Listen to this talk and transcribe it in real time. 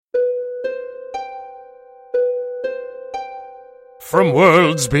from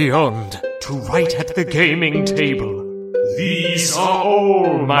worlds beyond to right at the gaming table. These are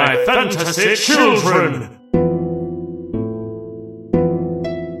all my fantasy children!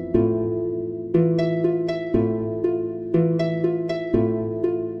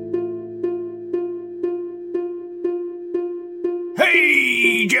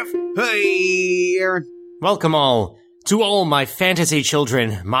 Hey, Jeff! Hey, Aaron! Welcome all to all my fantasy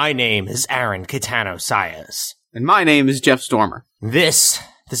children. My name is Aaron Catano Sias. And my name is Jeff Stormer. This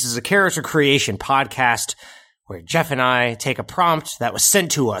is a character creation podcast where Jeff and I take a prompt that was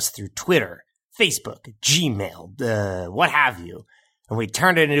sent to us through Twitter, Facebook, Gmail, what have you, and we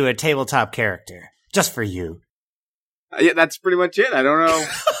turned it into a tabletop character just for you. Yeah, that's pretty much it. I don't know.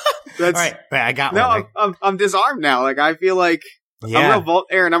 All right, I got one. No, I'm disarmed now. Like, I feel like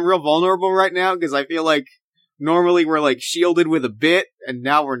I'm real vulnerable right now because I feel like normally we're like shielded with a bit, and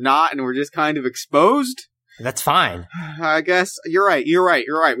now we're not, and we're just kind of exposed. That's fine. I guess you're right.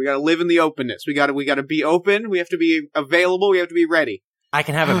 We gotta live in the openness. We gotta be open. We have to be available. We have to be ready. I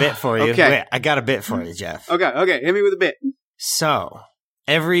can have a bit for you. Okay. Wait, I got a bit for you, Jeff. Okay. Hit me with a bit. So,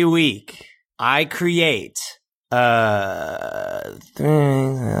 every week, I create, God,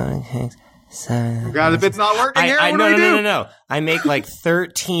 the bit's not working here? What do I do? No. I make like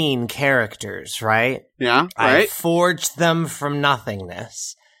 13 characters, right? Yeah, I right. forge them from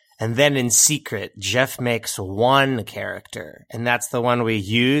nothingness. And then in secret, Jeff makes one character. And that's the one we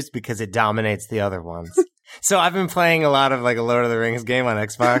use because it dominates the other ones. So I've been playing a lot of like a Lord of the Rings game on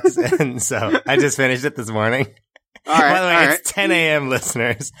Xbox. And so I just finished it this morning. All right. By the way, all right. it's 10 a.m.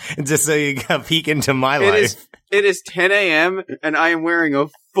 listeners. Just so you got a peek into my life. It is 10 a.m. and I am wearing a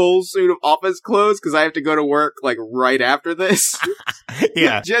full suit of office clothes because I have to go to work like right after this.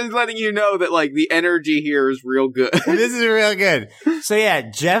 Yeah. Just letting you know that like the energy here is real good. This is real good. So yeah,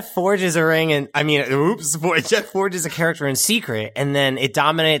 Jeff forges a ring and Jeff forges a character in secret and then it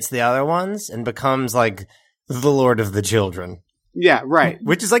dominates the other ones and becomes like the Lord of the Children. Yeah, right.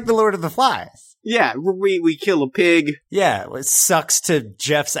 Which is like the Lord of the Flies. Yeah, we kill a pig. Yeah, it sucks to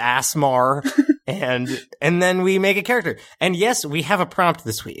Jeff's assmar. And then we make a character. And yes, we have a prompt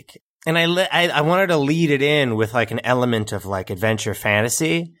this week. And I wanted to lead it in with like an element of like adventure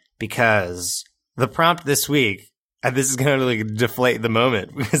fantasy because the prompt this week, and this is going to like deflate the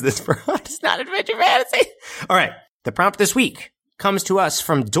moment because this prompt is not adventure fantasy. All right. The prompt this week comes to us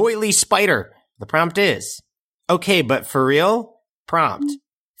from Doily Spider. The prompt is, okay, but for real, prompt.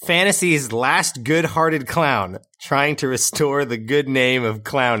 Fantasy's last good-hearted clown trying to restore the good name of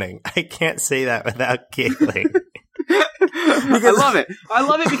clowning. I can't say that without giggling. I love it. I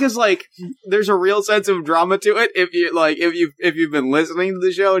love it because like there's a real sense of drama to it. If you've been listening to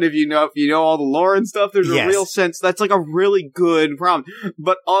the show and if you know all the lore and stuff, there's a real sense that's like a really good prompt.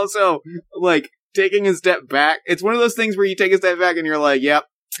 But also like taking a step back, it's one of those things where you take a step back and you're like, yep.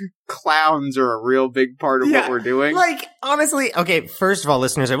 Clowns are a real big part of what we're doing. Like, honestly, okay, first of all,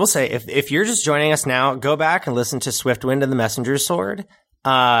 listeners, I will say, if you're just joining us now, go back and listen to Swiftwind and the Messenger's Sword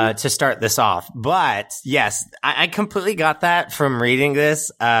to start this off. But, yes, I completely got that from reading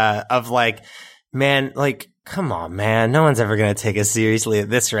this, of like, man, like, come on, man, no one's ever going to take us seriously at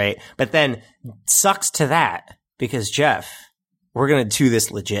this rate. But then, sucks to that, because, Jeff, we're going to do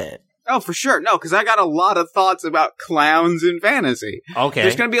this legit. Oh, for sure. No, because I got a lot of thoughts about clowns in fantasy. Okay.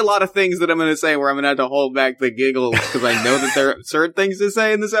 There's going to be a lot of things that I'm going to say where I'm going to have to hold back the giggles because I know that there are certain things to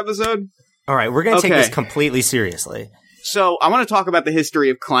say in this episode. All right, we're going to take this completely seriously. So, I want to talk about the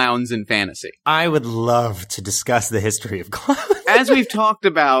history of clowns in fantasy. I would love to discuss the history of clowns. As we've talked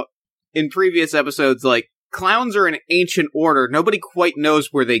about in previous episodes, like, clowns are an ancient order. Nobody quite knows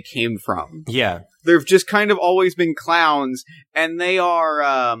where they came from. Yeah. They've just kind of always been clowns, and they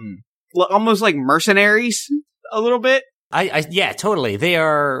are, almost like mercenaries a little bit. Yeah, totally. They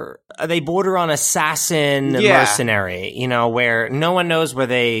border on assassin mercenary, where no one knows where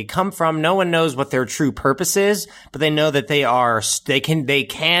they come from. No one knows what their true purpose is, but they know that they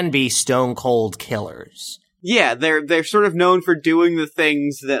can be stone cold killers. Yeah, they're sort of known for doing the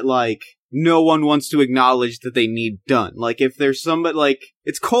things that like no one wants to acknowledge that they need done. Like if there's somebody like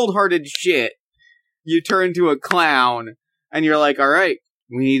it's cold-hearted shit, you turn to a clown and you're like, all right,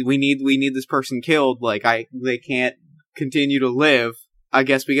 we need this person killed. Like they can't continue to live. I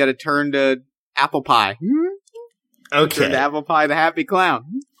guess we got to turn to Apple Pie. Okay, turn to Apple Pie, the happy clown.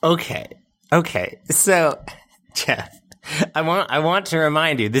 Okay. So, Jeff, I want to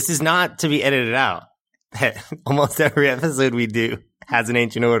remind you, this is not to be edited out. That almost every episode we do has an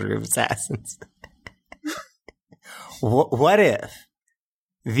ancient order of assassins. What if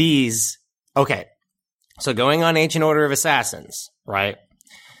these? Okay, so going on ancient order of assassins, right?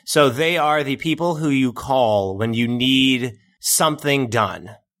 So they are the people who you call when you need something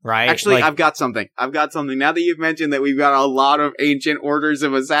done, right? Actually, I've got something. Now that you've mentioned that we've got a lot of ancient orders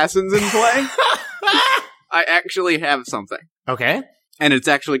of assassins in play, I actually have something. Okay. And it's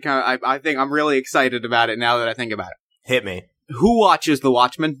actually kind of, I think I'm really excited about it now that I think about it. Hit me. Who watches The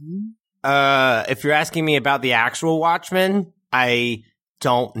Watchmen? If you're asking me about the actual Watchmen, I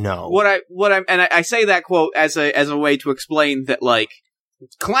don't know. I say that quote as a way to explain that, like,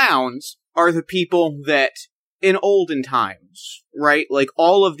 clowns are the people that in olden times, right? Like,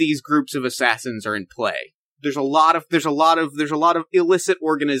 all of these groups of assassins are in play. There's a lot of illicit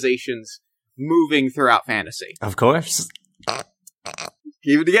organizations moving throughout fantasy. Of course.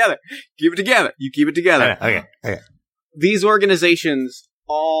 Keep it together. You keep it together. Okay. These organizations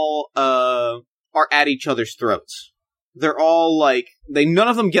all are at each other's throats. They're all like, none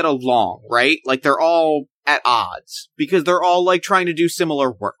of them get along, right? Like, they're all at odds because they're all like trying to do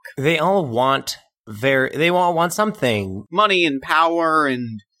similar work. They all want something. Money and power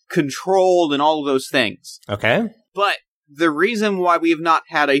and control and all of those things. Okay. But the reason why we have not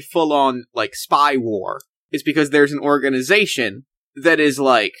had a full-on, like, spy war is because there's an organization that is,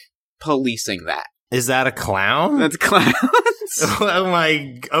 like, policing that. Is that a clown? That's clowns. Oh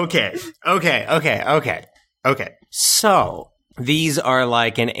my, okay. So, these are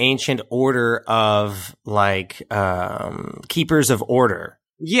like an ancient order of, like, keepers of order.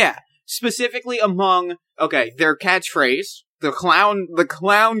 Yeah. Specifically among, their catchphrase, the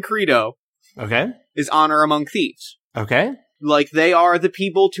clown credo. Okay. Is honor among thieves. Okay. Like, they are the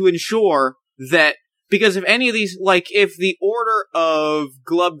people to ensure that, because if any of these, like, if the order of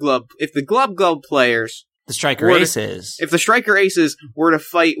if the Glub players... The Striker Aces. If the Striker Aces were to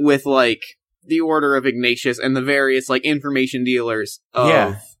fight with, like, the Order of Ignatius and the various, like, information dealers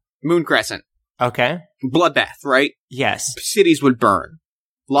of Moon Crescent. Okay. Bloodbath, right? Yes. Cities would burn.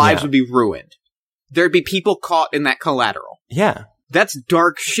 Lives would be ruined. There'd be people caught in that collateral. Yeah. That's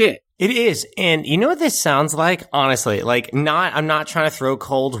dark shit. It is. And you know what this sounds like? Honestly, like, I'm not trying to throw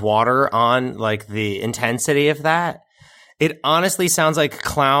cold water on, like, the intensity of that. It honestly sounds like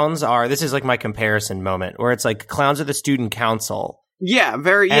clowns are, this is like my comparison moment, where it's like clowns are the student council. Yeah,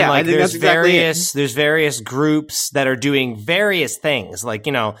 like, I think that's exactly there's various groups that are doing various things. Like,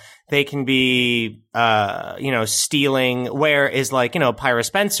 you know, they can be, stealing, whereas, like, you know, Pyra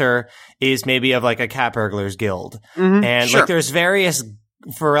Spencer is maybe of, like, a cat burglars guild. Mm-hmm, and, like, there's various,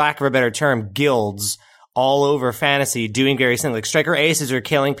 for lack of a better term, guilds all over fantasy doing various things. Like, Striker Aces are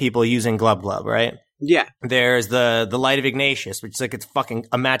killing people using Glub, right? Yeah. There's the Light of Ignatius, which is like, it's fucking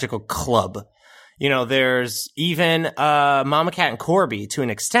a magical club. You know, there's even Mama Cat and Corby, to an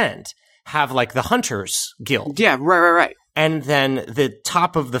extent, have, like, the Hunters Guild. Yeah, right. And then the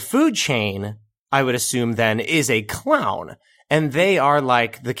top of the food chain, I would assume then, is a clown. And they are,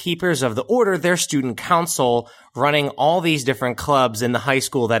 like, the keepers of the order, their student council, running all these different clubs in the high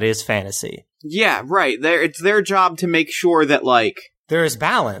school that is fantasy. Yeah, right. It's their job to make sure that, like... There is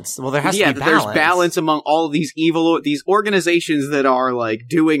balance. Well, there has to be balance. There's balance among all of these these organizations that are, like,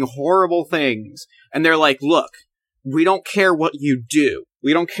 doing horrible things. And they're like, look, we don't care what you do.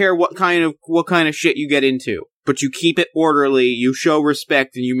 We don't care what kind of shit you get into. But you keep it orderly, you show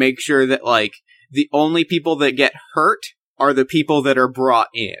respect, and you make sure that, like, the only people that get hurt are the people that are brought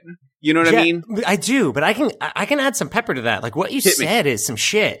in. You know what I mean? I do, but I can add some pepper to that. Like, what you said is some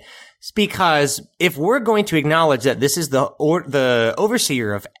shit. It's because if we're going to acknowledge that this is the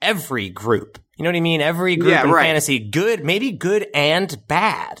overseer of every group, you know what I mean? Every group in fantasy, good, maybe good and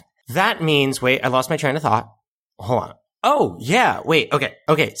bad. That means, wait, I lost my train of thought. Hold on. Oh, yeah, wait,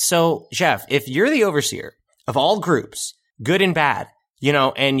 okay. So, Jeff, if you're the overseer of all groups, good and bad, you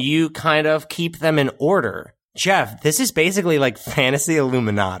know, and you kind of keep them in order, Jeff, this is basically like fantasy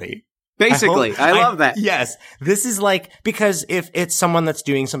Illuminati. Basically, I love that. Yes. This is like, because if it's someone that's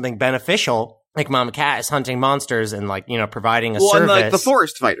doing something beneficial, like Mama Cat is hunting monsters and, like, you know, providing a service. And, like, the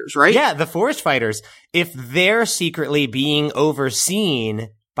forest fighters, right? Yeah, the forest fighters. If they're secretly being overseen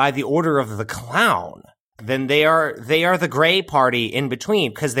by the order of the clown, then they are the gray party in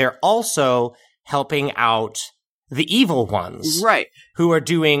between, because they're also helping out the evil ones. Right. Who are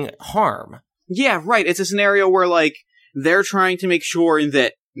doing harm. Yeah, right. It's a scenario where, like, they're trying to make sure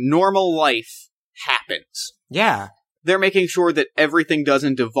that normal life happens. Yeah. They're making sure that everything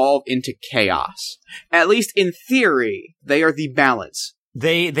doesn't devolve into chaos. At least in theory, they are the balance.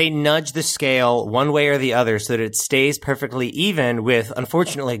 They nudge the scale one way or the other so that it stays perfectly even with,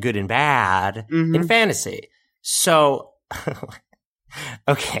 unfortunately, good and bad in fantasy. So,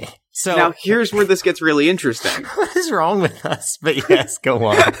 okay. So now here's where this gets really interesting. What is wrong with us? But yes, go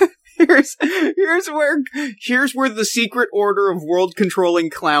on. Here's where the secret order of world controlling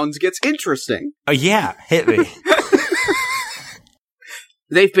clowns gets interesting. Oh yeah, hit me.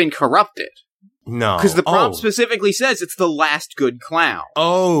 they've been corrupted. No. Because the prompt specifically says it's the last good clown.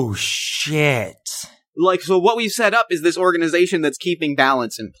 Oh, shit. Like, so what we've set up is this organization that's keeping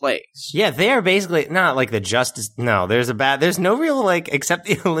balance in place. Yeah, they are basically not like the Justice. No, there's no real, like, except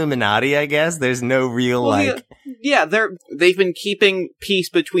the Illuminati, I guess. There's no real, they've been keeping peace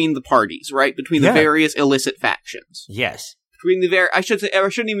between the parties, right? Between the various illicit factions. Yes. Between I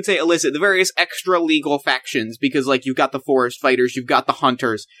shouldn't even say illicit, the various extra legal factions, because, like, you've got the forest fighters, you've got the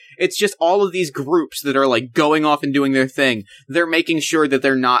hunters. It's just all of these groups that are, like, going off and doing their thing. They're making sure that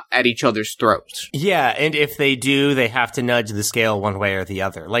they're not at each other's throats. Yeah, and if they do, they have to nudge the scale one way or the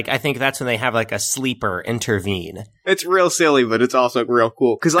other. Like, I think that's when they have, like, a sleeper intervene. It's real silly, but it's also real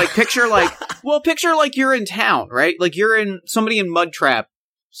cool. Because, like, picture, like, you're in town, right? Like, somebody in Mudtrap,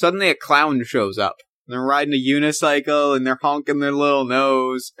 suddenly a clown shows up. They're riding a unicycle, and they're honking their little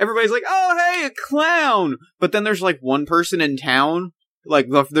nose. Everybody's like, oh, hey, a clown! But then there's, like, one person in town, like,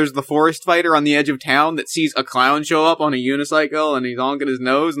 there's the forest fighter on the edge of town that sees a clown show up on a unicycle, and he's honking his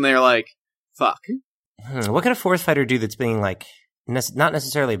nose, and they're like, fuck. What can a forest fighter do that's being, like, not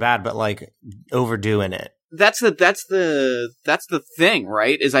necessarily bad, but, like, overdoing it? That's the thing,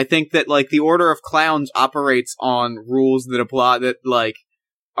 right? Is I think that, like, the Order of Clowns operates on rules that apply, that, like,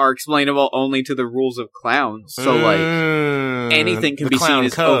 are explainable only to the rules of clowns. So, like, anything can be seen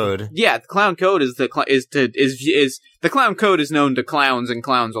as code. Yeah, the clown code is the clown code is known to clowns and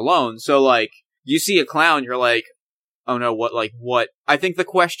clowns alone. So, like, you see a clown, you're like, oh no, what? I think the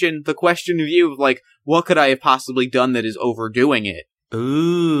question of you of, like, what could I have possibly done that is overdoing it?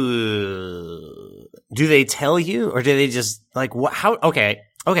 Ooh. Do they tell you, or do they just, like, what? How? Okay,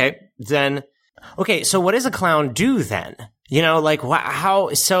 then. Okay, so what does a clown do then? You know, like,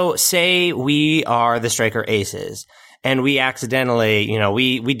 so say we are the Striker Aces, and we accidentally, you know,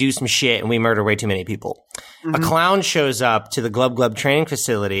 we do some shit and we murder way too many people. Mm-hmm. A clown shows up to the Glub Glub training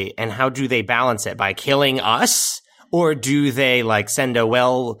facility, and how do they balance it? By killing us? Or do they, like, send a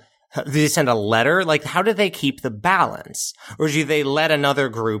letter? Like, how do they keep the balance? Or do they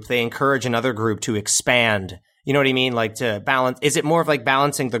they encourage another group to expand? You know what I mean? Like, to balance, is it more of, like,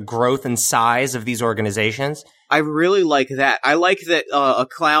 balancing the growth and size of these organizations? I really like that. I like that a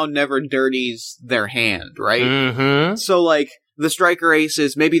clown never dirties their hand, right? Mm-hmm. So, like, the Striker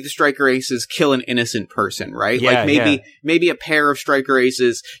Aces kill an innocent person, right? Yeah, like, maybe a pair of Striker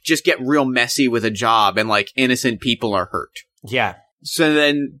Aces just get real messy with a job, and, like, innocent people are hurt. Yeah. So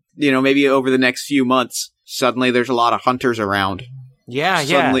then, you know, maybe over the next few months, suddenly there's a lot of hunters around. Yeah,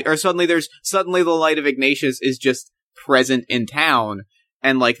 suddenly the Light of Ignatius is just present in town,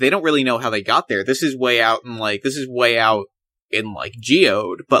 and, like, they don't really know how they got there. This is way out in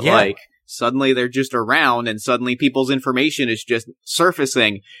Geode, but like, suddenly they're just around, and suddenly people's information is just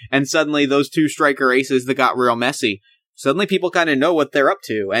surfacing, and suddenly those two Striker Aces that got real messy, suddenly people kind of know what they're up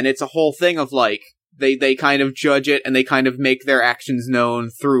to, and it's a whole thing of, like, they kind of judge it, and they kind of make their actions known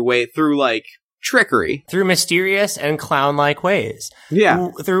through like, trickery. Through mysterious and clown-like ways. Yeah.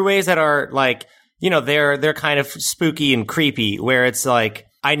 Through ways that are, like, you know, they're kind of spooky and creepy, where it's like,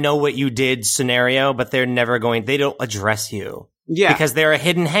 I know what you did scenario, but they don't address you. Yeah. Because they're a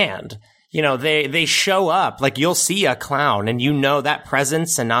hidden hand. You know, they show up, like, you'll see a clown, and you know that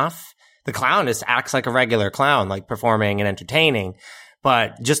presence enough. The clown acts like a regular clown, like, performing and entertaining.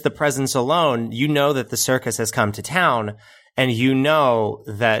 But just the presence alone, you know that the circus has come to town, and you know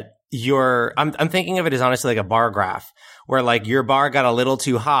that I'm thinking of it as honestly like a bar graph, where, like, your bar got a little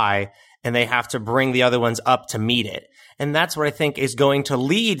too high, and they have to bring the other ones up to meet it. And that's what I think is going to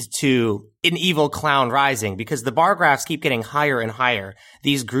lead to an evil clown rising, because the bar graphs keep getting higher and higher.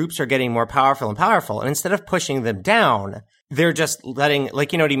 These groups are getting more powerful and powerful. And instead of pushing them down, they're just letting,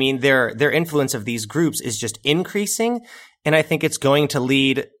 like, you know what I mean? Their influence of these groups is just increasing. And I think it's going to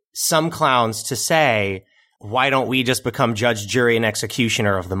lead some clowns to say, why don't we just become judge, jury, and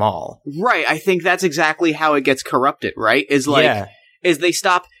executioner of them all? Right. I think that's exactly how it gets corrupted, right? Is they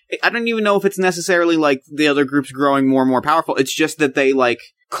stop. I don't even know if it's necessarily, like, the other groups growing more and more powerful. It's just that they, like,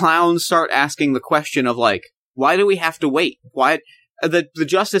 clowns start asking the question of, like, why do we have to wait? Why? The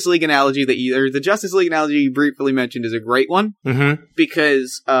Justice League analogy you briefly mentioned is a great one. Mm-hmm.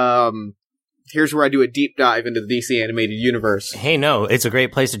 Because, here's where I do a deep dive into the DC animated universe. Hey, no, it's a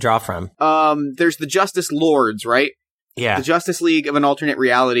great place to draw from. There's the Justice Lords, right? Yeah. The Justice League of an alternate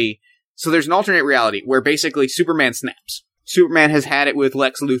reality. So there's an alternate reality where basically Superman snaps. Superman has had it with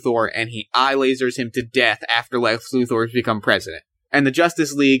Lex Luthor, and he eye lasers him to death after Lex Luthor has become president. And the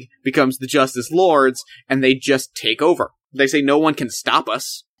Justice League becomes the Justice Lords, and they just take over. They say no one can stop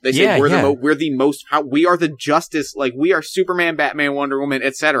us. They say we are the Justice, like, we are Superman, Batman, Wonder Woman,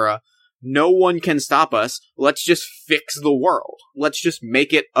 etc. no one can stop us. Let's just fix the world. Let's just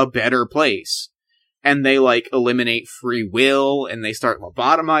make it a better place. And they, like, eliminate free will, and they start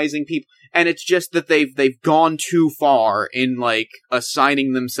lobotomizing people. And it's just that they've gone too far in, like,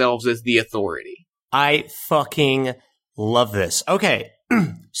 assigning themselves as the authority. I fucking love this. Okay,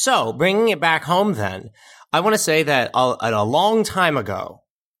 so bringing it back home then, I want to say that a long time ago,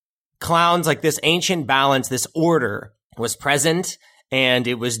 clowns, like this ancient balance, this order was present, and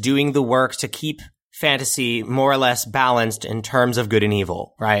it was doing the work to keep fantasy more or less balanced in terms of good and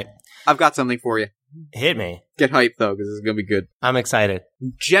evil, right? I've got something for you. Hit me. Get hyped, though, because this is going to be good. I'm excited.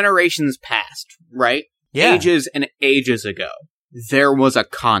 Generations past, right? Yeah. Ages and ages ago, there was a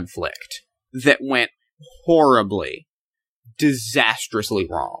conflict that went horribly, disastrously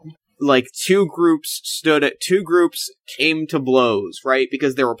wrong. Like, two groups came to blows, right?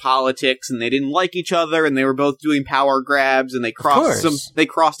 Because there were politics and they didn't like each other and they were both doing power grabs and they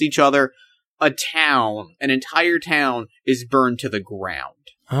crossed each other. An entire town is burned to the ground.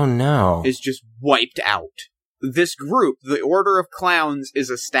 Oh no. Is just wiped out. This group, the Order of Clowns, is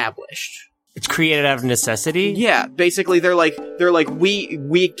established. It's created out of necessity? Yeah, basically they're like,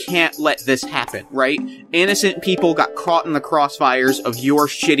 we can't let this happen, right? Innocent people got caught in the crossfires of your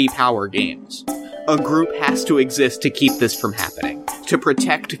shitty power games. A group has to exist to keep this from happening. To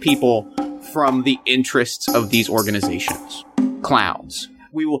protect people from the interests of these organizations. Clowns.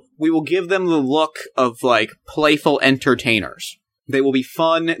 We will give them the look of, like, playful entertainers. They will be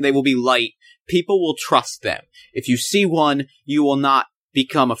fun, they will be light. People will trust them. If you see one, you will not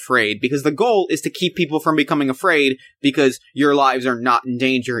become afraid, because the goal is to keep people from becoming afraid, because your lives are not in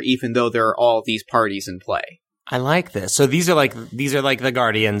danger, even though there are all these parties in play. I like this. So these are like the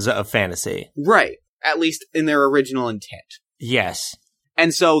guardians of fantasy. Right. At least in their original intent. Yes.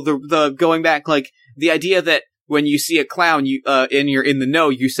 And so the going back, like, the idea that when you see a clown, and you're in the know,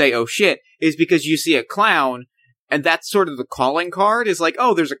 you say, oh shit, is because you see a clown, and that's sort of the calling card, is like,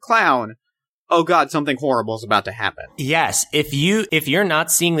 oh, there's a clown. Oh god, something horrible is about to happen. Yes. If you're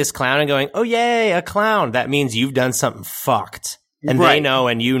not seeing this clown and going, oh yay, a clown, that means you've done something fucked. And They know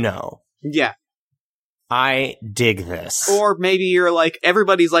and you know. Yeah. I dig this. Or maybe you're like,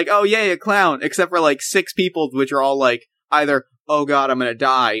 everybody's like, oh yay, a clown, except for like 6 people, which are all like, either, oh god, I'm gonna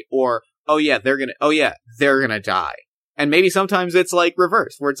die, or, oh yeah, they're gonna die. And maybe sometimes it's like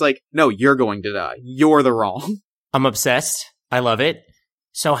reverse, where it's like, no, you're going to die. You're the wrong. I'm obsessed. I love it.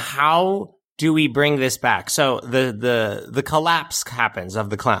 So how do we bring this back? So the collapse happens of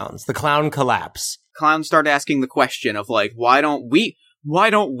the clowns. The clown collapse. Clowns start asking the question of like, why don't we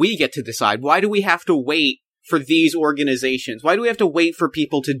get to decide? Why do we have to wait for these organizations? Why do we have to wait for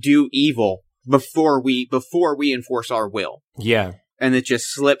people to do evil before we enforce our will? Yeah. And it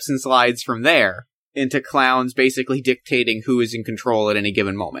just slips and slides from there into clowns basically dictating who is in control at any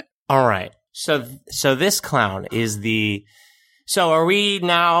given moment. All right. So this clown is the... So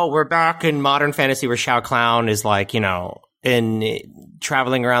we're back in modern fantasy where Shao Clown is like,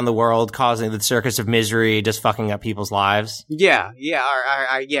 traveling around the world, causing the circus of misery, just fucking up people's lives? Yeah.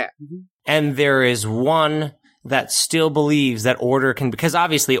 And there is one that still believes that order because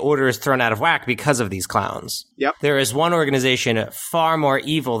obviously order is thrown out of whack because of these clowns. Yep. There is one organization far more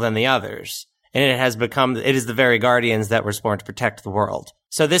evil than the others. And it is the very guardians that were sworn to protect the world.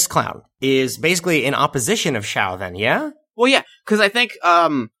 So this clown is basically in opposition of Shao then, yeah? Well, yeah, because I think,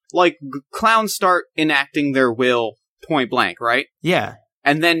 clowns start enacting their will point blank, right? Yeah.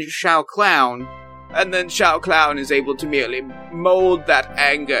 And then Shao Clown is able to merely mold that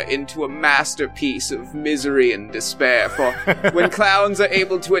anger into a masterpiece of misery and despair. For when clowns are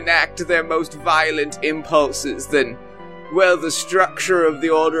able to enact their most violent impulses, then, well, the structure of the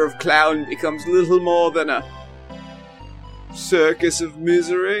Order of Clown becomes little more than a circus of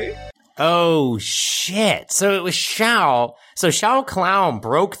misery. Oh, shit. So it was Shao. So Shao Clown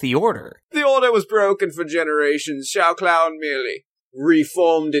broke the order. The order was broken for generations. Shao Clown merely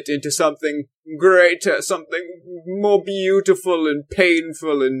reformed it into something greater, something more beautiful and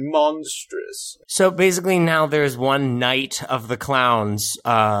painful and monstrous. So basically now there's one knight of the clowns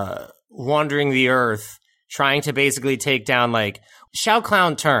wandering the earth, trying to basically take down, Shao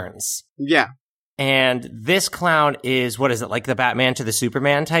Clown turns. Yeah. And this clown is, what is it, like the Batman to the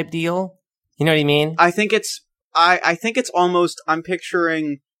Superman type deal? You know what I mean? I think it's almost, I'm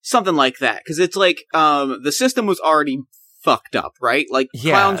picturing something like that. Because it's like, the system was already fucked up, right?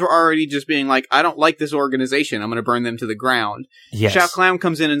 Clowns were already just being like, I don't like this organization, I'm gonna burn them to the ground. Yes. Shao Clown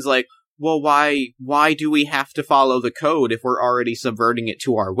comes in and is like, well, why do we have to follow the code if we're already subverting it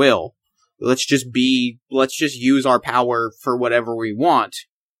to our will? Let's just use our power for whatever we want.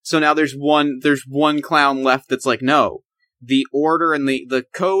 So now there's one clown left that's like, no, the order and the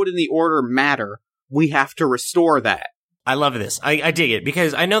code and the order matter. We have to restore that. I love this. I dig it,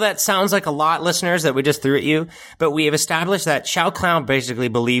 because I know that sounds like a lot, listeners, that we just threw at you, but we have established that Shao Kahn basically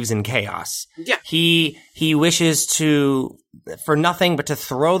believes in chaos. Yeah. He wishes for nothing but to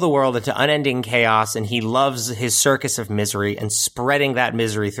throw the world into unending chaos, and he loves his circus of misery and spreading that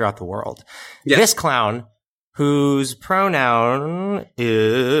misery throughout the world. Yeah. This clown, whose pronoun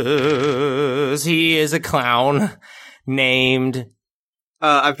is, he is a clown named...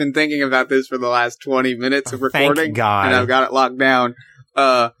 I've been thinking about this for the last 20 minutes of recording. Thank God. And I've got it locked down.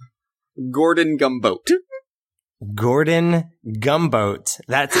 Gordon Gumboat. Gordon Gumboat.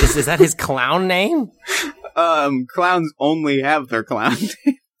 Is that his clown name? Clowns only have their clown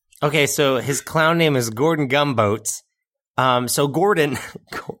name. Okay, so his clown name is Gordon Gumboat. So Gordon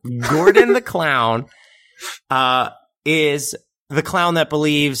the clown, is the clown that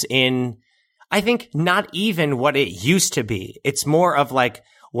believes in, I think, not even what it used to be. It's more of like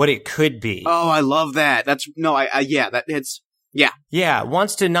what it could be. Oh, I love that. Yeah,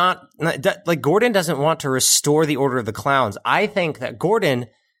 wants to not, like, Gordon doesn't want to restore the Order of the Clowns. I think that Gordon,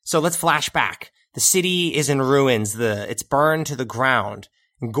 so let's flash back. The city is in ruins. It's burned to the ground.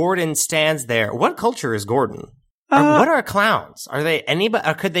 And Gordon stands there. What culture is Gordon? What are clowns? Are they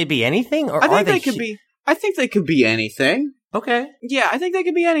anybody? Could they be anything? Or I think they could be anything. Okay. Yeah, I think they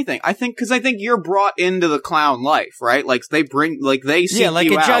could be anything. I think you're brought into the clown life, right? Like they seek you out. Yeah, like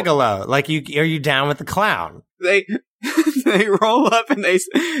a juggalo. Like are you down with the clown? They roll up and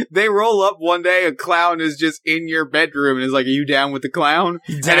they roll up one day. A clown is just in your bedroom and is like, "Are you down with the clown?"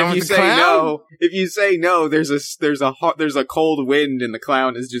 If you say no, there's a cold wind and the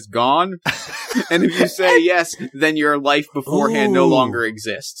clown is just gone. And if you say yes, then your life beforehand no longer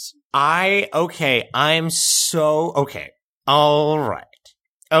exists. I'm so okay. All right.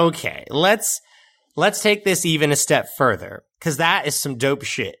 Okay. Let's take this even a step further, because that is some dope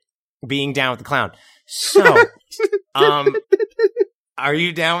shit. Being down with the clown. So, are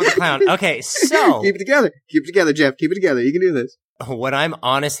you down with the clown? Okay, so keep it together, Jeff. Keep it together. You can do this. What I'm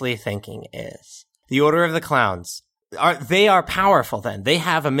honestly thinking is the Order of the Clowns are powerful. Then they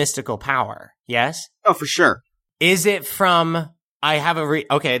have a mystical power. Yes. Oh, for sure. Is it from? I have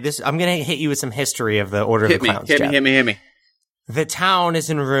I'm gonna hit you with some history of the Order of the Clowns. Hit me. The town is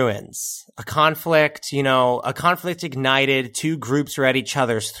in ruins. A conflict ignited. Two groups are at each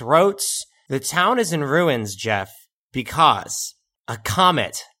other's throats. The town is in ruins, Jeff, because a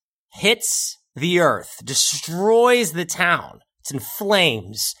comet hits the Earth, destroys the town. It's in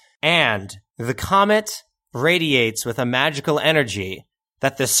flames, and the comet radiates with a magical energy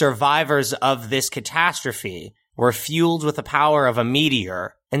that the survivors of this catastrophe were fueled with the power of a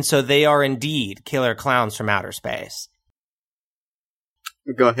meteor, and so they are indeed killer clowns from outer space.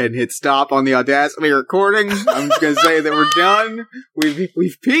 We'll go ahead and hit stop on the Audacity recording. I'm just going to say that we're done.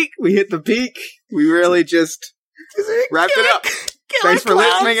 We've peaked. We hit the peak. We really just wrapped it up. Thanks for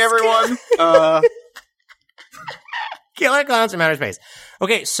listening, everyone. Killer clowns from outer space.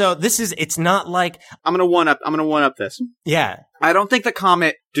 Okay, so it's not like... I'm going to one up this. Yeah. I don't think the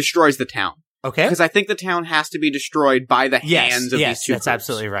comet destroys the town. Okay. Because I think the town has to be destroyed by the hands of these two groups. That's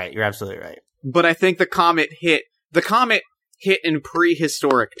absolutely right. You're absolutely right. But I think the comet hit in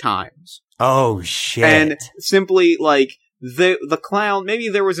prehistoric times. Oh, shit. And simply, like, the clown, maybe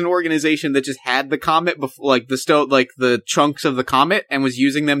there was an organization that just had the comet, the chunks of the comet, and was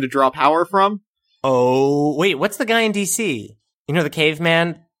using them to draw power from. Oh, wait, what's the guy in DC? You know, the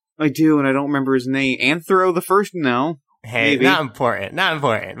caveman? I do, and I don't remember his name. Anthro the First? No. Hey, maybe. Not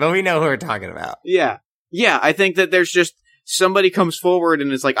important, but we know who we're talking about. Yeah. Yeah, I think that there's just somebody comes forward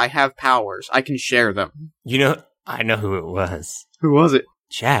and is like, I have powers. I can share them. You know, I know who it was. Who was it?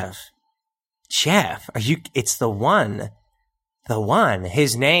 Jeff, it's the one.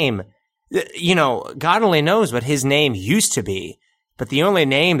 His name, you know, God only knows what his name used to be, but the only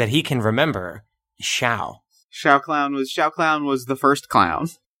name that he can remember is Shao. Shao Clown was the first clown.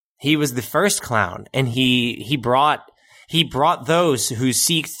 He was the first clown, and he brought those who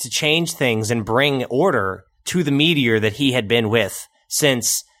seek to change things and bring order to the meteor that he had been with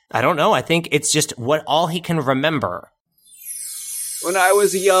since, I don't know, I think it's just all he can remember. When I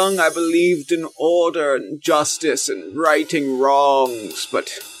was young, I believed in order and justice and righting wrongs,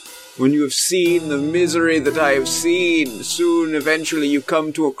 but when you have seen the misery that I have seen, soon, eventually, you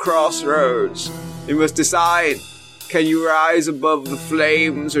come to a crossroads. You must decide, can you rise above the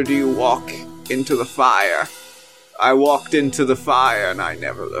flames, or do you walk into the fire? I walked into the fire, and I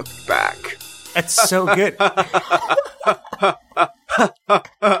never looked back. That's so good.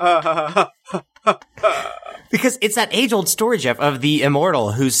 Because it's that age-old story, Jeff, of the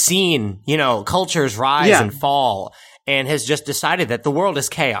immortal who's seen, you know, cultures rise and fall. and has just decided that the world is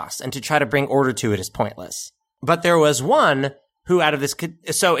chaos and to try to bring order to it is pointless. But there was one who out of this,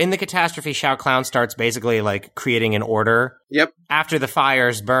 so in the catastrophe, Shao Clown starts basically like creating an order. Yep. After the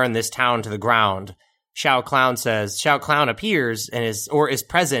fires burn this town to the ground, Shao Clown appears and is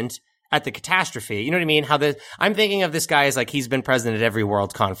present at the catastrophe. You know what I mean? I'm thinking of this guy as like he's been present at every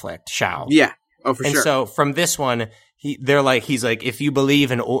world conflict, Shao. Yeah. Oh, for sure. And so from this one, he's like, if you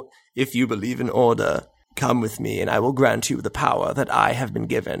believe in order, come with me and I will grant you the power that I have been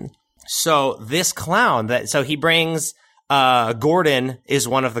given. So this clown he brings, Gordon is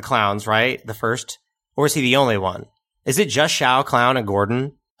one of the clowns, right? The first? Or is he the only one? Is it just Shao, Clown, and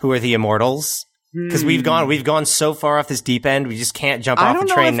Gordon who are the immortals? Because we've gone so far off this deep end, we just can't jump off the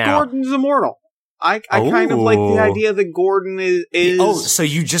train now. I don't know if Gordon's immortal. I kind of like the idea that Gordon is... Oh, so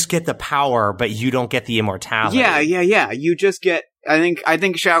you just get the power, but you don't get the immortality. Yeah. You just get... I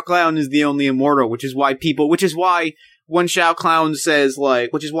think Shao Clown is the only immortal, which is why when Shao Clown says,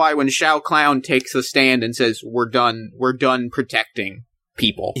 when Shao Clown takes a stand and says, we're done protecting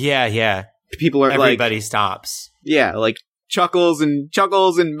people. Yeah. People are everybody stops. Yeah, like Chuckles and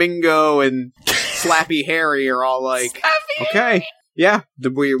Bingo and Slappy Harry are all like, okay, yeah,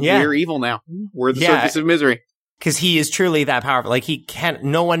 we're evil now. We're the circus of misery. Because he is truly that powerful. Like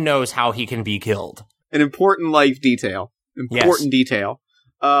no one knows how he can be killed. An important life detail. Detail.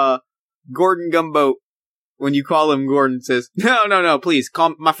 Gordon Gumbo, when you call him Gordon, says, no, please,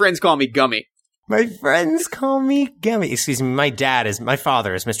 my friends call me Gummy. My friends call me Gummy. Excuse me, my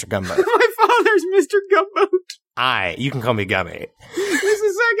father is Mr. Gumbo. My father's Mr. Gumbo. You can call me Gummy. This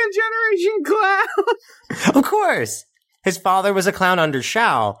is second generation clown. Of course. His father was a clown under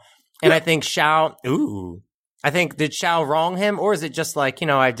Shao. And I think did Shao wrong him? Or is it just like,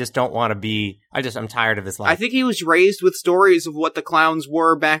 I just don't want to be, I'm tired of this life. I think he was raised with stories of what the clowns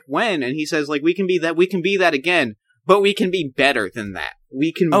were back when. And he says, like, we can be that again, but we can be better than that.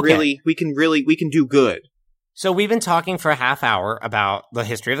 We can do good. So we've been talking for a half hour about the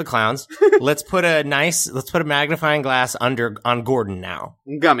history of the clowns. Let's put a magnifying glass on Gordon now.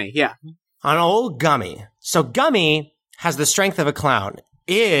 Gummy, yeah. On old Gummy. So Gummy has the strength of a clown.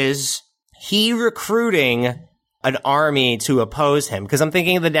 Is he recruiting an army to oppose him? Because I'm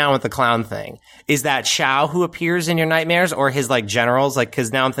thinking of the Down with the Clown thing. Is that Shao who appears in your nightmares or his like generals? Like,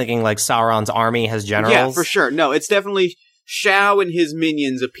 because now I'm thinking like Sauron's army has generals. Yeah, for sure. No, it's definitely Shao and his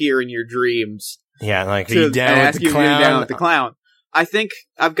minions appear in your dreams. Yeah, like, are you down with the clown? Down with the clown. I think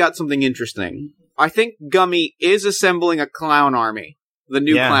I've got something interesting. I think Gummy is assembling a clown army. The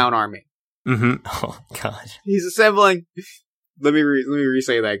new clown army. Mm-hmm. Oh, God. He's assembling... Let me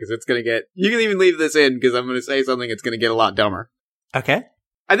re-say that, because it's gonna get... You can even leave this in, because I'm gonna say something that's gonna get a lot dumber. Okay.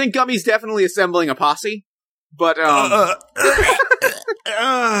 I think Gummy's definitely assembling a posse, but,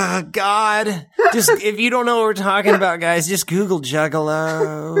 God. Just, if you don't know what we're talking about, guys, just Google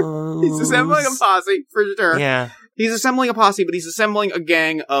Juggalos. He's assembling a posse, for sure. Yeah. He's assembling a posse, but he's assembling a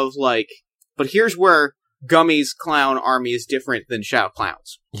gang of, like... But here's where Gummy's clown army is different than Shao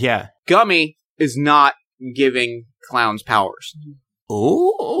Clown's. Yeah. Gummy is not giving clowns powers.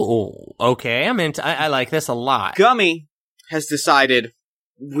 Ooh, okay. I like this a lot. Gummy has decided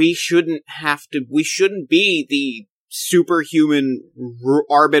we shouldn't be the superhuman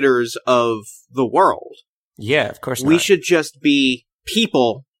arbiters of the world. Yeah, of course not. We should just be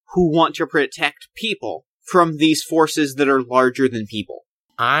people who want to protect people from these forces that are larger than people.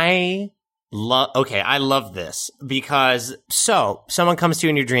 I love this because someone comes to you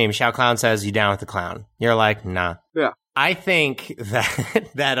in your dream, Shao Clown says, you down with the clown? You're like, nah. Yeah. I think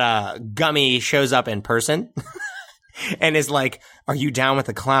that Gummy shows up in person and is like, are you down with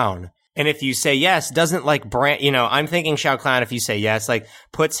the clown? And if you say yes, doesn't like I'm thinking Shao Clown, if you say yes, like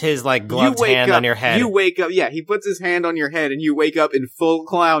puts his like gloved hand on your head. You wake up, yeah, he puts his hand on your head and you wake up in full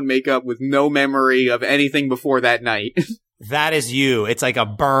clown makeup with no memory of anything before that night. That is you. It's like a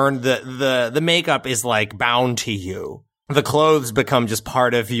burn. The makeup is like bound to you. The clothes become just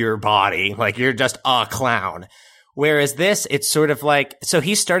part of your body. Like you're just a clown. Whereas this, it's sort of like, so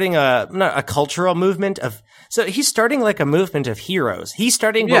he's starting a cultural movement he's starting like a movement of heroes. He's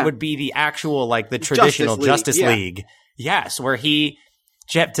starting what would be the actual, like the traditional Justice League. Yes, where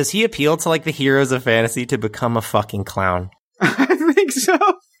Jeff, does he appeal to like the heroes of fantasy to become a fucking clown? I think so.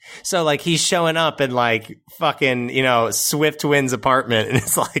 So, like, he's showing up in, like, fucking, Swiftwind's apartment, and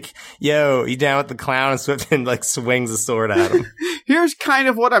it's like, yo, you down with the clown? And Swiftwind, like, swings a sword at him. Here's kind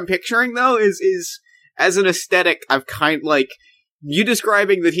of what I'm picturing, though, is as an aesthetic, I've kind of, like, you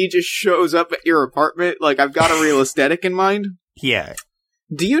describing that he just shows up at your apartment, like, I've got a real aesthetic in mind. Yeah.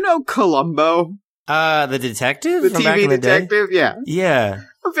 Do you know Columbo? The detective? The TV detective, yeah. Yeah.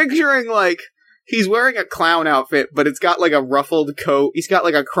 I'm picturing, like, He's wearing a clown outfit, but it's got like a ruffled coat. He's got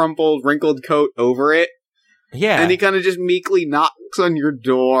like a crumpled, wrinkled coat over it. Yeah. And he kind of just meekly knocks on your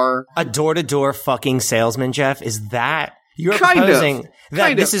door. A door-to-door fucking salesman, Jeff? Is that... You're proposing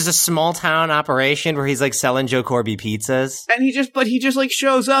that this is a small-town operation where he's, like, selling Joe Corby pizzas? And he just, like,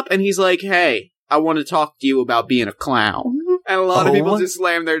 shows up and he's like, hey, I want to talk to you about being a clown. And a lot of people just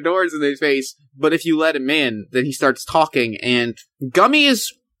slam their doors in his face. But if you let him in, then he starts talking. And Gummy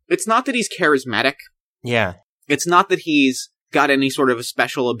is... It's not that he's charismatic. Yeah. It's not that he's got any sort of a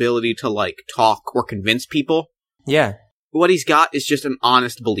special ability to, like, talk or convince people. Yeah. What he's got is just an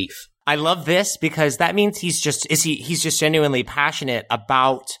honest belief. I love this because that means he's just genuinely passionate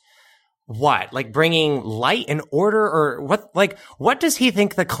about what? Like bringing light and order, or what does he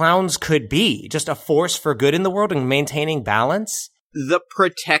think the clowns could be? Just a force for good in the world and maintaining balance? The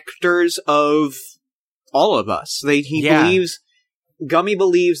protectors of all of us. Gummy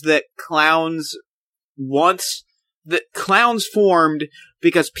believes that clowns formed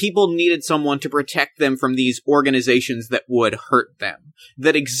because people needed someone to protect them from these organizations that would hurt them,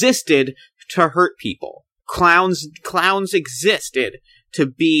 that existed to hurt people. Clowns existed to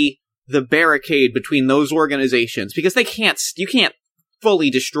be the barricade between those organizations, because you can't fully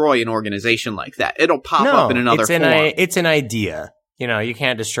destroy an organization like that. It'll pop up in another form. It's an idea. You know, you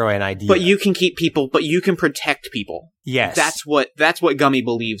can't destroy an idea. But you can keep people, but you can protect people. Yes. That's what Gummy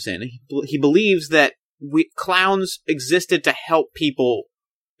believes in. He believes that clowns existed to help people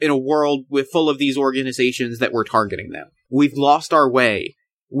in a world full of these organizations that were targeting them. We've lost our way.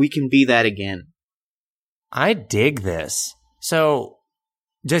 We can be that again. I dig this. So,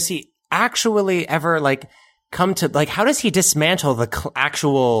 does he actually ever, like, come to, like, how does he dismantle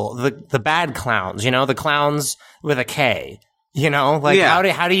the bad clowns, you know, the clowns with a K? You know, like,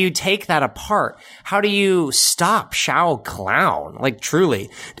 how do you take that apart? How do you stop Shao Clown? Like, truly.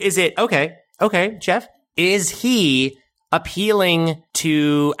 Is it, okay, Jeff, is he appealing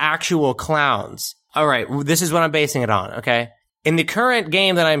to actual clowns? All right, this is what I'm basing it on, okay? In the current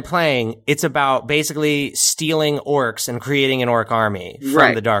game that I'm playing, it's about basically stealing orcs and creating an orc army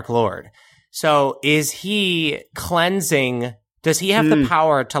from the Dark Lord. So is he cleansing... Does he have the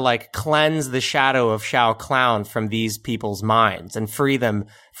power to, like, cleanse the shadow of Shao Clown from these people's minds and free them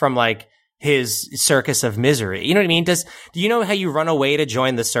from, like, his circus of misery? You know what I mean? Do you know how you run away to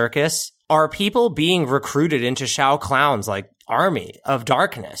join the circus? Are people being recruited into Shao Clown's, like, army of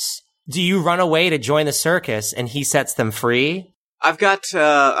darkness? Do you run away to join the circus and he sets them free? I've got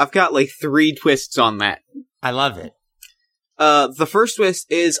like 3 twists on that. I love it. The first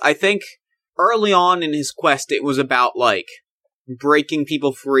twist is, I think, early on in his quest, it was about, like, breaking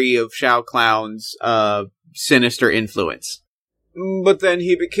people free of Shao Clown's sinister influence. But then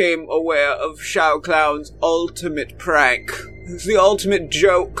he became aware of Shao Clown's ultimate prank, the ultimate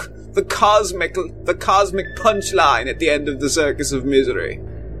joke, the cosmic punchline at the end of the Circus of Misery,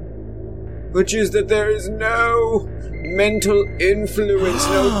 which is that there is no mental influence,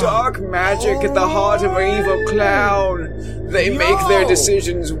 no dark magic at the heart of an evil clown. They make their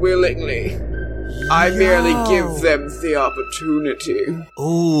decisions willingly. I merely give them the opportunity.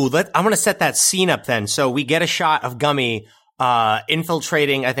 Ooh, I'm going to set that scene up then. So we get a shot of Gummy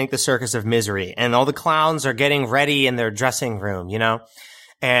infiltrating, I think, the Circus of Misery. And all the clowns are getting ready in their dressing room, you know?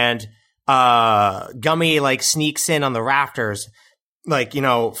 And Gummy, like, sneaks in on the rafters, like, you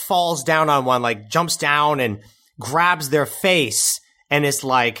know, falls down on one, like, jumps down and grabs their face and is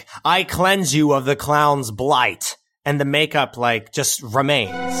like, I cleanse you of the clown's blight. And the makeup, like, just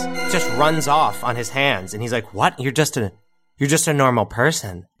remains, just runs off on his hands. And he's like, what? You're just a normal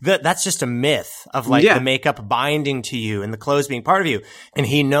person. That's just a myth of, like, the makeup binding to you and the clothes being part of you. And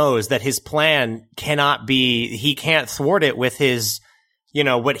he knows that his plan he can't thwart it with his, you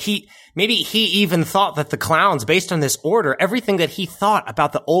know, maybe he even thought that the clowns, based on this order, everything that he thought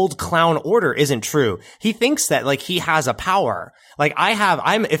about the old clown order isn't true. He thinks that, like, he has a power. Like,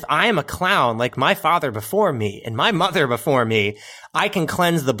 if I am a clown, like my father before me and my mother before me, I can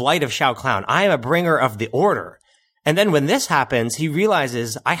cleanse the blight of Shao Clown. I am a bringer of the order. And then when this happens, he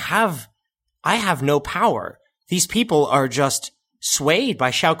realizes, I have no power. These people are just swayed by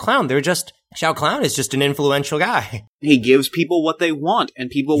Shao Clown. Shao Clown is just an influential guy. He gives people what they want, and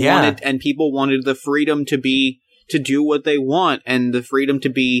people wanted the freedom to do what they want, and the freedom to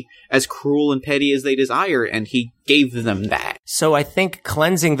be as cruel and petty as they desire, and he gave them that. So I think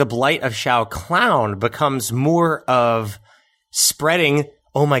cleansing the blight of Shao Clown becomes more of spreading,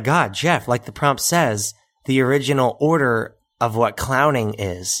 oh my god, Jeff, like the prompt says, the original order of what clowning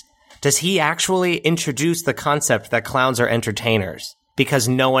is. Does he actually introduce the concept that clowns are entertainers? Because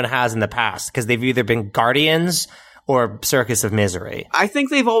no one has in the past. Because they've either been guardians or Circus of Misery? I think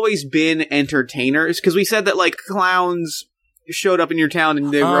they've always been entertainers, because we said that, like, clowns showed up in your town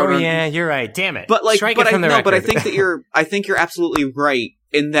and they wrote on... yeah, you're right. Damn it. But, like, Strike it from the record. But I think that I think you're absolutely right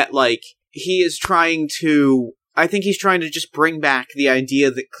in that, like, he's trying to just bring back the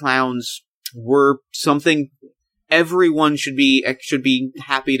idea that clowns were something everyone should be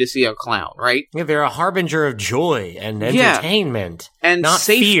happy to see a clown, right? Yeah, they're a harbinger of joy and entertainment. And not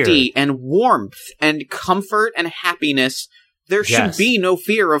safety fear. and warmth and comfort and happiness. There should be no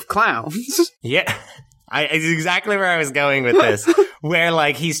fear of clowns. Yeah. It's exactly where I was going with this. Where,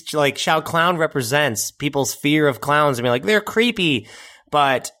 like, he's like, Shao Clown represents people's fear of clowns and be like, they're creepy,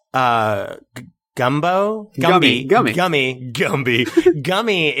 but, Gumby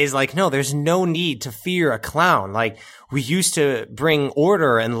is like, no, there's no need to fear a clown. Like, we used to bring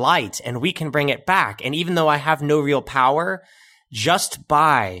order and light, and we can bring it back. And even though I have no real power, just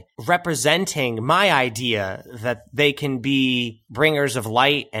by representing my idea that they can be bringers of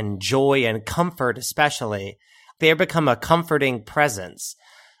light and joy and comfort, especially, they become a comforting presence.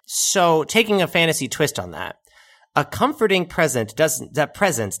 So, taking a fantasy twist on that, a comforting presence doesn't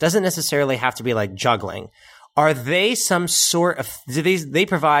necessarily have to be like juggling. Are they some sort of, they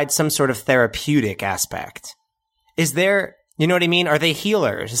provide some sort of therapeutic aspect? Is there, you know what I mean? Are they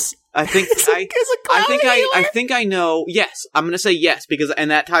healers? I think I know. Yes, I'm going to say yes,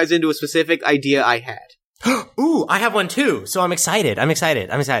 and that ties into a specific idea I had. Ooh, I have one too. So I'm excited.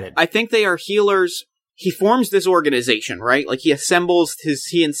 I think they are healers. He forms this organization, right? Like, he assembles his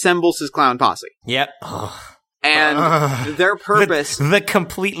clown posse. Yep. And their purpose... The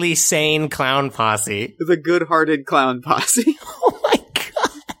completely sane clown posse. The good-hearted clown posse. Oh my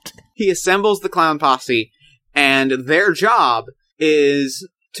god. He assembles the clown posse, and their job is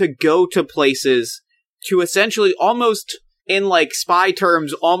to go to places to essentially almost, in like spy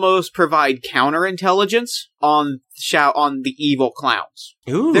terms, almost provide counterintelligence on the evil clowns.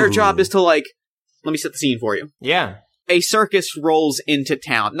 Ooh. Their job is to, like... Let me set the scene for you. Yeah. A circus rolls into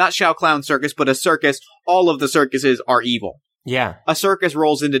town. Not Shao Clown Circus, but a circus. All of the circuses are evil. Yeah. A circus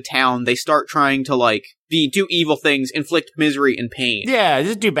rolls into town. They start trying to, like, do evil things, inflict misery and pain. Yeah,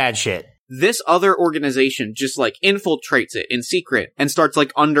 just do bad shit. This other organization just, like, infiltrates it in secret and starts,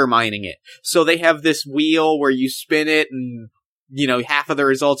 like, undermining it. So they have this wheel where you spin it and, you know, half of the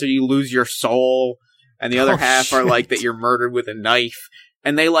results are you lose your soul, and the other half are, like, that you're murdered with a knife.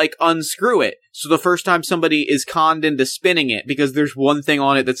 And they, like, unscrew it. So the first time somebody is conned into spinning it, because there's one thing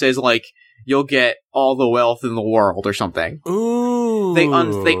on it that says, like, you'll get all the wealth in the world or something. Ooh. They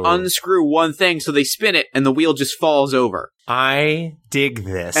unscrew one thing, so they spin it, and the wheel just falls over. I dig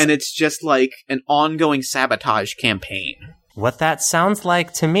this. And it's just, like, an ongoing sabotage campaign. What that sounds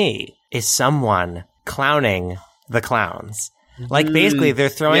like to me is someone clowning the clowns. Like, basically, they're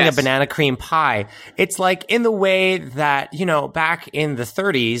throwing a banana cream pie. It's like in the way that, you know, back in the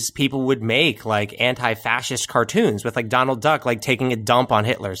 30s, people would make, like, anti-fascist cartoons with, like, Donald Duck, like, taking a dump on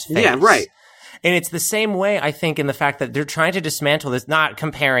Hitler's face. Yeah, right. And it's the same way, I think, in the fact that they're trying to dismantle this, not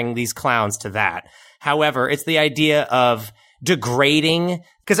comparing these clowns to that. However, it's the idea of degrading,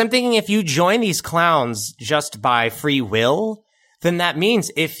 because I'm thinking if you join these clowns just by free will, then that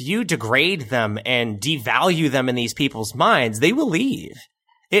means if you degrade them and devalue them in these people's minds, they will leave.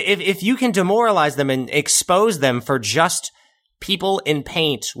 If you can demoralize them and expose them for just people in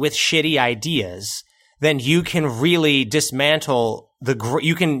paint with shitty ideas, then you can really dismantle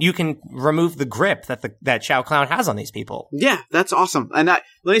you can remove the grip that Shao Clown has on these people. Yeah, that's awesome. And let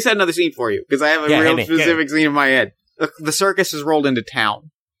me set another scene for you, because I have a real specific scene in my head. The circus has rolled into town.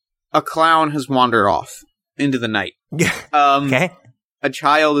 A clown has wandered off into the night. Okay. A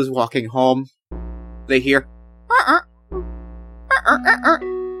child is walking home. They hear,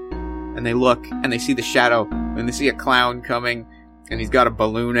 and they look, and they see the shadow, and they see a clown coming, and he's got a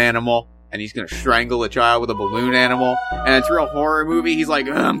balloon animal, and he's gonna strangle a child with a balloon animal, and it's a real horror movie. He's like,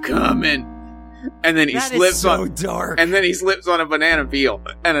 I'm coming. And then he slips dark. And then he slips on a banana peel,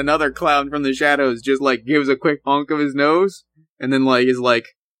 and another clown from the shadows just, like, gives a quick honk of his nose, and then, like, is like,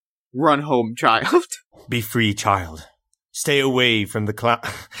 run home, child. Be free, child. Stay away from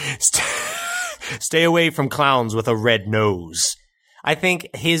the Stay away from clowns with a red nose. I think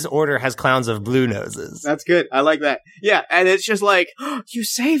his order has clowns of blue noses. That's good. I like that. Yeah, and it's just like, oh, you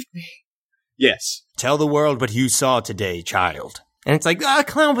saved me. Yes. Tell the world what you saw today, child. And it's like, a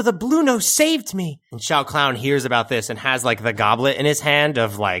clown with a blue nose saved me. And Shao Clown hears about this and has, like, the goblet in his hand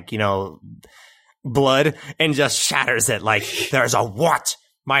of, like, you know, blood, and just shatters it like, there's a what?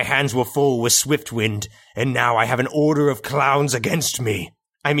 My hands were full with swift wind, and now I have an order of clowns against me.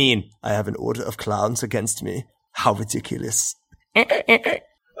 I mean, I have an order of clowns against me. How ridiculous.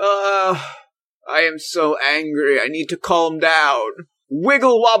 I I am so angry. I need to calm down.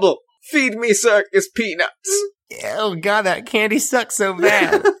 Wiggle wobble. Feed me circus peanuts. Oh god, that candy sucks so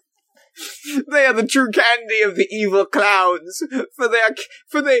bad. They are the true candy of the evil clowns, for they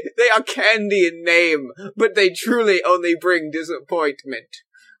are candy in name, but they truly only bring disappointment.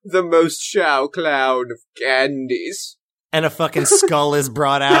 The most Shao clown of candies. And a fucking skull is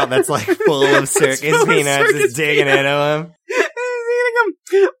brought out that's like full of circus peanuts. It's digging into him. He's eating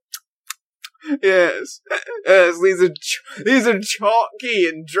them. Yes, these are chalky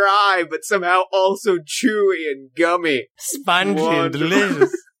and dry, but somehow also chewy and gummy. Spongy and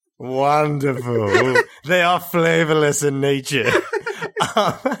delicious. Wonderful. They are flavorless in nature.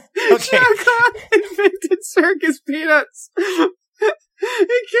 Okay. Shao Kahn invented circus peanuts.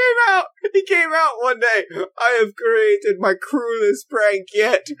 He came out one day. I have created my cruelest prank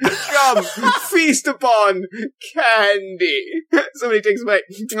yet. Come, feast upon candy. Somebody takes a bite.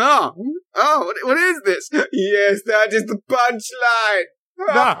 Oh, what is this? Yes, that is the punchline.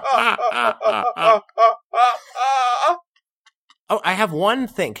 Oh, I have one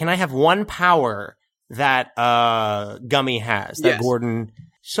thing. Can I have one power that Gummy has? That Yes. Gordon.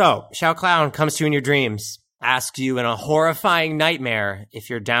 So, Shao Clown comes to you in your dreams. Asks you in a horrifying nightmare if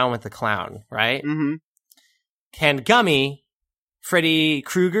you're down with the clown, right? Mm-hmm. Can Gummy, Freddy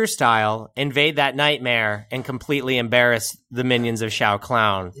Krueger style, invade that nightmare and completely embarrass the minions of Shao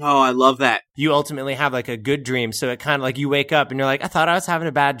Clown? Oh, I love that. You ultimately have like a good dream, so it kind of like you wake up and you're like, I thought I was having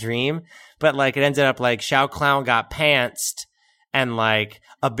a bad dream, but like it ended up like Shao Clown got pantsed and like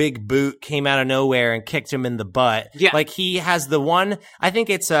a big boot came out of nowhere and kicked him in the butt. Yeah. Like he has the one, I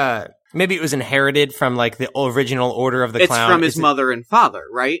think it's maybe it was inherited from like the original Order of the Clown. It's from his mother and father,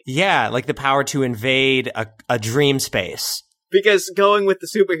 right? Yeah, like the power to invade a dream space. Because going with the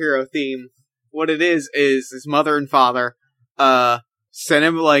superhero theme, what it is his mother and father sent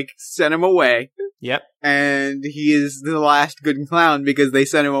him away. Yep. And he is the last good clown because they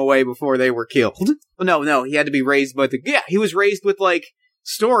sent him away before they were killed. No, he had to be raised by he was raised with like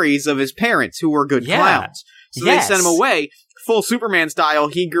stories of his parents who were good clowns. So Yes. they sent him away. Full Superman style,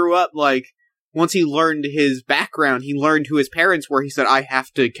 he grew up like, once he learned his background, he learned who his parents were, he said, I have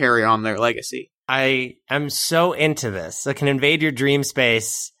to carry on their legacy. I am so into this. I can invade your dream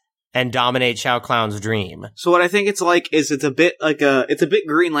space and dominate Shao Clown's dream. So what I think it's like is it's a bit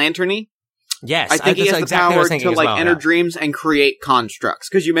Green Lantern-y. Yes. I think he has that's the exactly what I was power thinking to as like well, enter yeah. dreams and create constructs.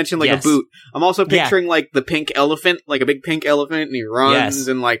 Because you mentioned like Yes. a boot. I'm also picturing like the pink elephant, like a big pink elephant, and he runs Yes.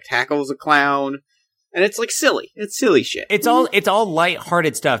 and like tackles a clown. And it's like silly. It's silly shit. It's all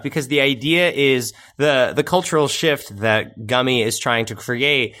lighthearted stuff because the idea is the cultural shift that Gummy is trying to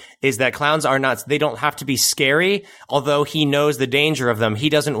create is that clowns are not, they don't have to be scary. Although he knows the danger of them, he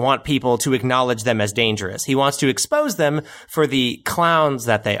doesn't want people to acknowledge them as dangerous. He wants to expose them for the clowns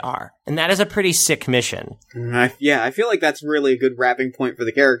that they are. And that is a pretty sick mission. I feel like that's really a good wrapping point for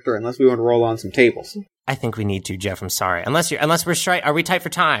the character, unless we want to roll on some tables. I think we need to, Jeff. I'm sorry. Unless we're straight. Are we tight for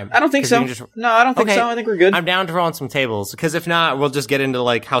time? I don't think 'Cause so. we can just- No, I don't think Okay. so. I think we're good. I'm down to roll on some tables because if not, we'll just get into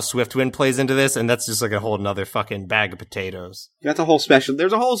like how Swiftwind plays into this, and that's just like a whole nother fucking bag of potatoes. That's a whole special.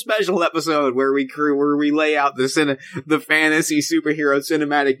 There's a whole special episode where we lay out the fantasy superhero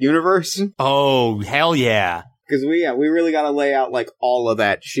cinematic universe. Oh hell yeah! Because we really got to lay out like all of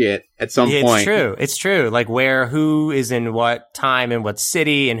that shit at some point. It's true. Like who is in what time and what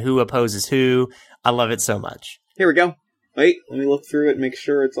city and who opposes who. I love it so much. Here we go. Wait, let me look through it and make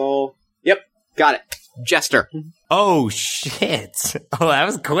sure it's all. Yep, got it. Jester. Oh shit! Oh, that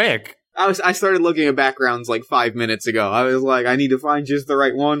was quick. I started looking at backgrounds like 5 minutes ago. I was like, I need to find just the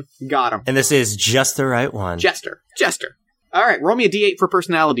right one. Got him. And this is just the right one. Jester. All right, roll me a d8 for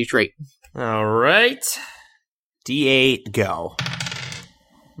personality trait. All right. D8, go.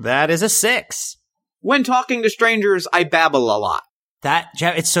 That is a 6. When talking to strangers, I babble a lot.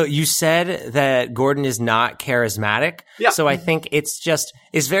 It's so you said that Gordon is not charismatic. Yeah. So I think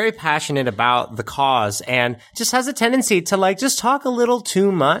is very passionate about the cause and just has a tendency to like just talk a little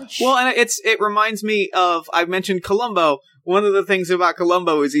too much. Well, and it reminds me of, I mentioned Columbo. One of the things about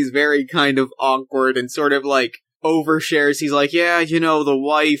Columbo is he's very kind of awkward and sort of like overshares. He's like, yeah, the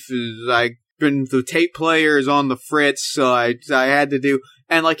wife is the tape player is on the fritz, so I had to do.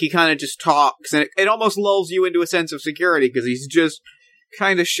 And like he kind of just talks, and it almost lulls you into a sense of security because he's just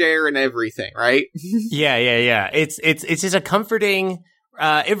kind of sharing everything, right? Yeah. It's just a comforting.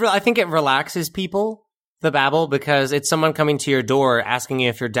 I think it relaxes people, the babble, because it's someone coming to your door asking you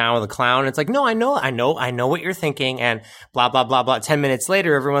if you're down with a clown. It's like, no, I know what you're thinking, and blah blah blah blah. 10 minutes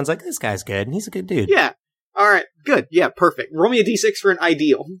later, everyone's like, this guy's good, and he's a good dude. Yeah. All right. Good. Yeah. Perfect. Roll me a d6 for an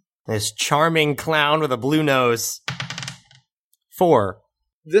ideal. This charming clown with a blue nose. 4.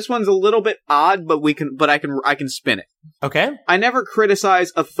 This one's a little bit odd, but I can spin it. Okay. I never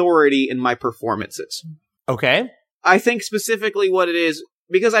criticize authority in my performances. Okay. I think specifically what it is,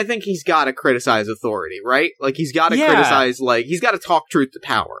 because I think he's got to criticize authority, right? Like, he's got to criticize, like, he's got to talk truth to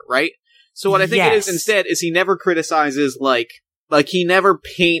power, right? So what I think it is instead is he never criticizes, like he never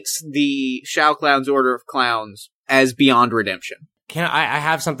paints the Shao Clown's Order of Clowns as beyond redemption. I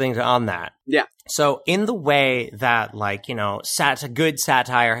have something on that. Yeah. So in the way that, like, you know, good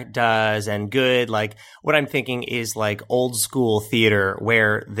satire does, and good, like, what I'm thinking is like old school theater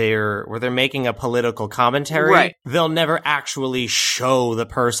where they're making a political commentary. Right. They'll never actually show the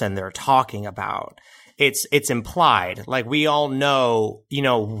person they're talking about. It's implied. Like, we all know, you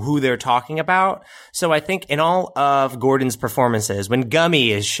know, who they're talking about. So I think in all of Gordon's performances, when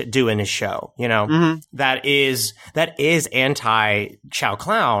Gummy is doing his show, you know, that is anti Shao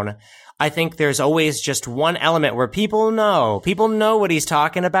Clown. I think there's always just one element where people know what he's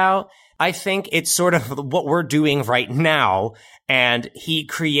talking about. I think it's sort of what we're doing right now. And he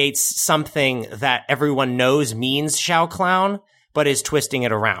creates something that everyone knows means Shao Clown, but is twisting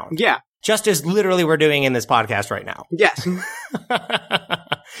it around. Yeah. Just as literally we're doing in this podcast right now. Yes.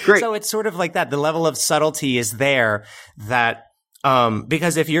 Great. So it's sort of like that. The level of subtlety is there that,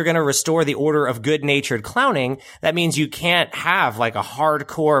 because if you're going to restore the order of good-natured clowning, that means you can't have like a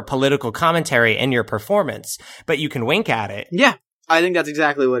hardcore political commentary in your performance, but you can wink at it. Yeah. I think that's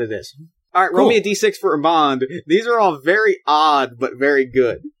exactly what it is. All right, Cool. roll me a D6 for a bond. These are all very odd, but very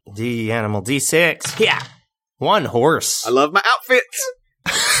good. D animal D6. Yeah. One horse. I love my outfits.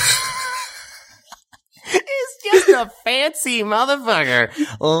 He's just a fancy motherfucker.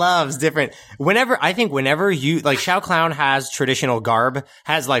 Loves different. Whenever you, like, Shao Clown has traditional garb,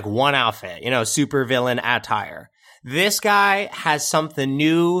 has like one outfit, you know, super villain attire. This guy has something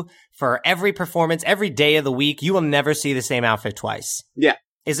new for every performance, every day of the week. You will never see the same outfit twice. Yeah.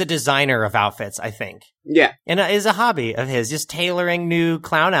 Is a designer of outfits, I think. Yeah. And is a hobby of his, just tailoring new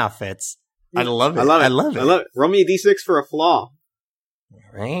clown outfits. I love it. I love it. Roll me a D6 for a flaw.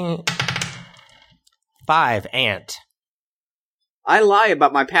 Right. 5, Ant. I lie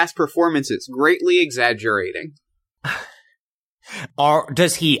about my past performances, greatly exaggerating.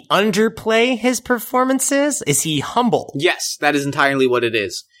 Does he underplay his performances? Is he humble? Yes, that is entirely what it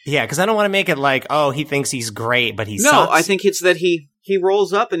is. Yeah, because I don't want to make it like, oh, he thinks he's great, but he No, sucks. I think it's that he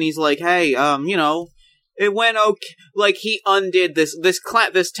rolls up and he's like, hey, you know, it went okay. Like, he undid this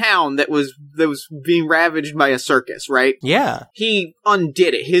town that was being ravaged by a circus, right? Yeah. He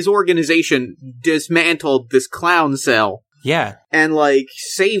undid it. His organization dismantled this clown cell. Yeah. And, like,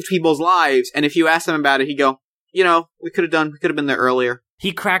 saved people's lives. And if you ask him about it, he'd go, you know, we could have been there earlier.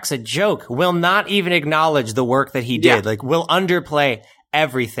 He cracks a joke, will not even acknowledge the work that he did. Yeah. Like, will underplay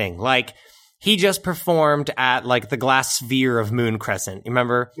everything. Like, he just performed at, like, the glass sphere of Moon Crescent. You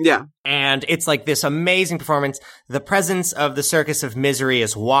remember? Yeah. And it's like this amazing performance. The presence of the Circus of Misery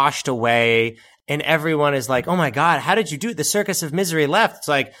is washed away. And everyone is like, oh my God, how did you do it? The Circus of Misery left. It's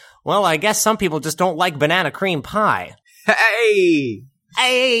like, well, I guess some people just don't like banana cream pie. Hey!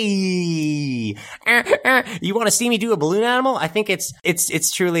 Hey, you want to see me do a balloon animal? I think it's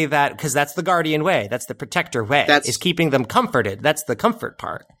truly that, because that's the guardian way. That's the protector way. Is keeping them comforted. That's the comfort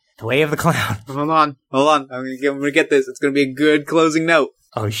part. The way of the clown. Hold on. I'm gonna get this. It's gonna be a good closing note.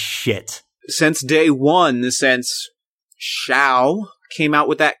 Oh shit. Since day one, since Shao came out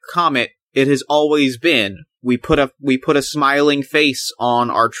with that comet, it has always been, we put a smiling face on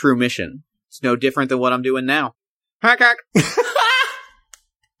our true mission. It's no different than what I'm doing now. Hack.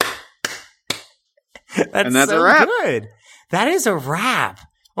 That's so a wrap. Good. That is a wrap.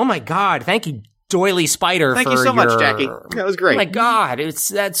 Oh my God. Thank you, Doily Spider. Thank you so much, Jackie. That was great. Oh my God.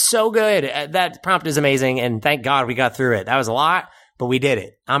 That's so good. That prompt is amazing. And thank God we got through it. That was a lot, but we did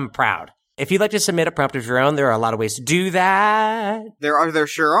it. I'm proud. If you'd like to submit a prompt of your own, there are a lot of ways to do that. There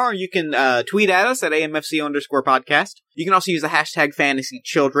sure are. You can tweet at us at AMFCO_podcast. You can also use the hashtag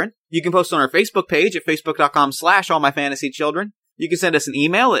FantasyChildren. You can post on our Facebook page at facebook.com/allmyfantasychildren. You can send us an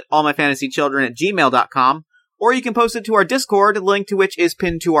email at allmyfantasychildren@gmail.com, or you can post it to our Discord, the link to which is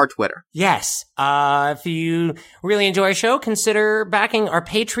pinned to our Twitter. Yes. If you really enjoy our show, consider backing our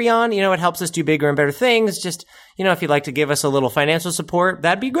Patreon. You know, it helps us do bigger and better things. Just, you know, if you'd like to give us a little financial support,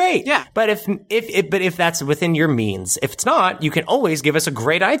 that'd be great. Yeah. But if that's within your means, if it's not, you can always give us a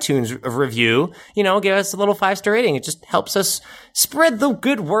great iTunes review. You know, give us a little 5-star rating. It just helps us spread the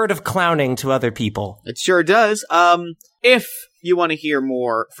good word of clowning to other people. It sure does. If you want to hear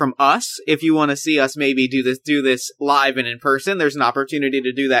more from us, if you want to see us maybe do this live and in person, there's an opportunity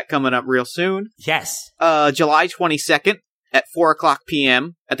to do that coming up real soon. Yes. July 22nd at 4:00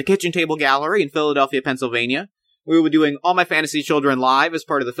 p.m. at the Kitchen Table Gallery in Philadelphia, Pennsylvania. We will be doing All My Fantasy Children live as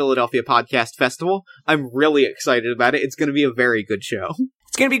part of the Philadelphia Podcast Festival. I'm really excited about it. It's going to be a very good show.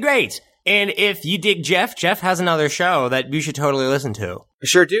 It's going to be great. And if you dig Jeff has another show that you should totally listen to. I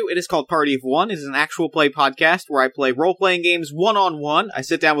sure do. It is called Party of One. It is an actual play podcast where I play role-playing games one-on-one. I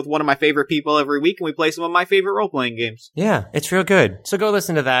sit down with one of my favorite people every week and we play some of my favorite role-playing games. Yeah, it's real good. So go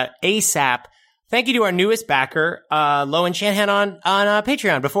listen to that ASAP. Thank you to our newest backer, Lowen Shanahan on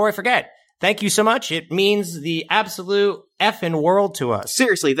Patreon. Before I forget, thank you so much. It means the absolute effing world to us.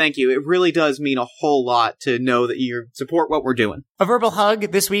 Seriously, thank you. It really does mean a whole lot to know that you support what we're doing. A verbal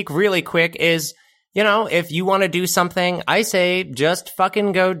hug this week, really quick, is, if you want to do something, I say just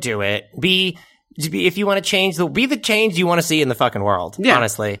fucking go do it. If you want to change, be the change you want to see in the fucking world,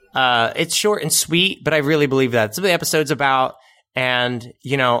 honestly. It's short and sweet, but I really believe that's what the episode's about. And,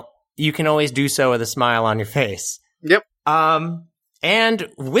 you can always do so with a smile on your face. Yep. And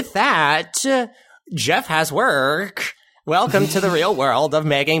with that, Jeff has work. Welcome to the real world of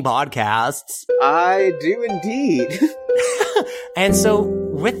making podcasts. I do indeed. And so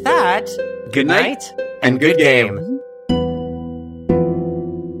with that, good night and good game.